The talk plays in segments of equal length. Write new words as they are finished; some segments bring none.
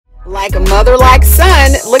Like a mother, like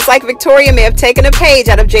son, looks like Victoria may have taken a page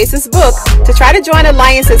out of Jason's book to try to join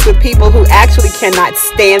alliances with people who actually cannot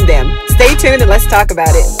stand them. Stay tuned and let's talk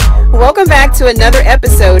about it. Welcome back to another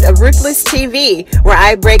episode of Ruthless TV, where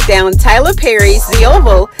I break down Tyler Perry's The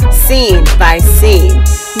Oval scene by scene.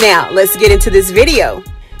 Now, let's get into this video.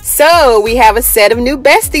 So, we have a set of new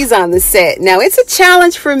besties on the set. Now, it's a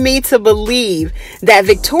challenge for me to believe that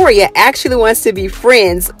Victoria actually wants to be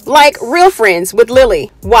friends, like real friends, with Lily.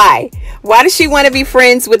 Why? Why does she want to be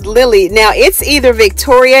friends with Lily? Now, it's either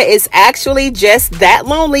Victoria is actually just that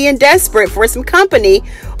lonely and desperate for some company,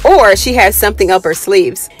 or she has something up her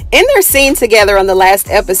sleeves. In their scene together on the last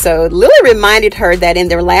episode, Lily reminded her that in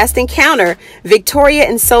their last encounter, Victoria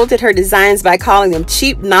insulted her designs by calling them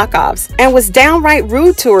cheap knockoffs and was downright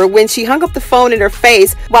rude to her when she hung up the phone in her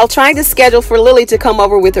face while trying to schedule for Lily to come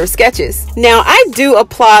over with her sketches. Now, I do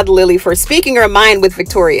applaud Lily for speaking her mind with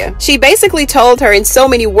Victoria. She basically told her in so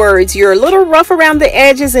many words, you're a little rough around the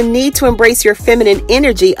edges and need to embrace your feminine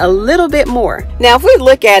energy a little bit more. Now, if we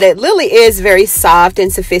look at it, Lily is very soft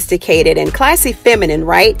and sophisticated and classy feminine,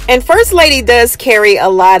 right? And First Lady does carry a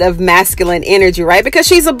lot of masculine energy, right? Because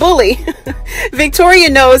she's a bully. Victoria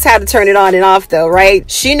knows how to turn it on and off though, right?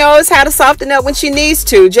 She knows how to soften up when she needs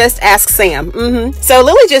to. Just ask Sam. So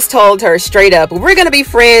Lily just told her straight up, we're going to be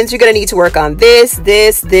friends. You're going to need to work on this, and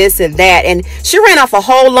that. And she ran off a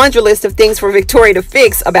whole laundry list of things for Victoria to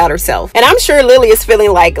fix about herself. And I'm sure Lily is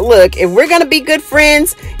feeling like, look, if we're going to be good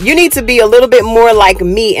friends, you need to be a little bit more like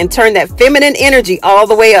me and turn that feminine energy all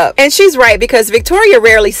the way up. And she's right, because Victoria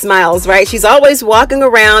rarely smiles, right? She's always walking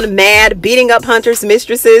around mad, beating up Hunter's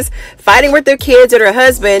mistresses, fighting with their kids and her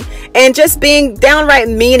husband, and just being downright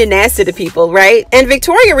mean and nasty to people, right? And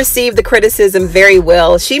Victoria received the criticism very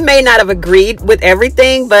well. She may not have agreed with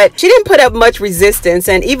everything, but she didn't put up much resistance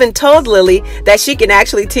and even told Lily that she can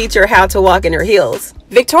actually teach her how to walk in her heels.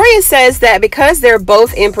 Victoria says that because they're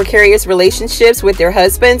both in precarious relationships with their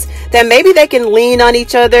husbands, that maybe they can lean on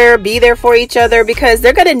each other, be there for each other, because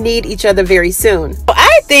they're going to need each other very soon. So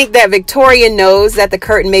I think that Victoria knows that the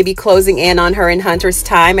curtain may be closing in on her and Hunter's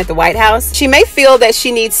time at the White House. She may feel that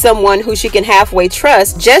she needs someone who she can halfway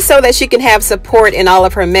trust just so that she can have support in all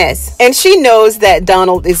of her mess. And she knows that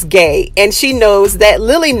Donald is gay, and she knows that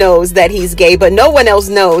Lily knows that he's gay, but no one else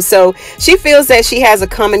knows. So she feels that she has a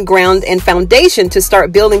common ground and foundation to start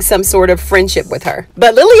building some sort of friendship with her.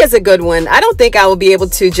 But Lily is a good one. I don't think I will be able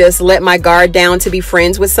to just let my guard down to be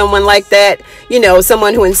friends with someone like that. You know,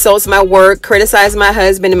 someone who insults my work, criticizes my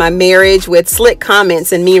husband and my marriage with slick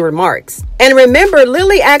comments and mean remarks. And remember,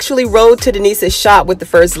 Lily actually rode to Denise's shop with the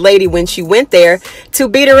First Lady when she went there to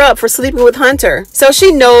beat her up for sleeping with Hunter. So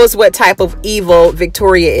she knows what type of evil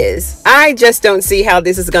Victoria is. I just don't see how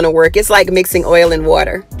this is going to work. It's like mixing oil and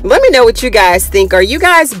water. Let me know what you guys think. Are you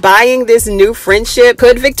guys buying this new friendship?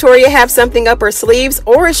 Could Victoria have something up her sleeves,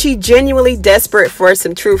 or is she genuinely desperate for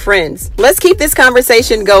some true friends? Let's keep this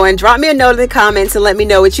conversation going. Drop me a note in the comments and let me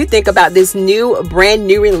know what you think about this brand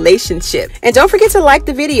new relationship. And don't forget to like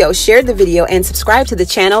the video, share the video, and subscribe to the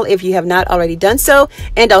channel if you have not already done so.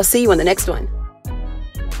 And I'll see you on the next one.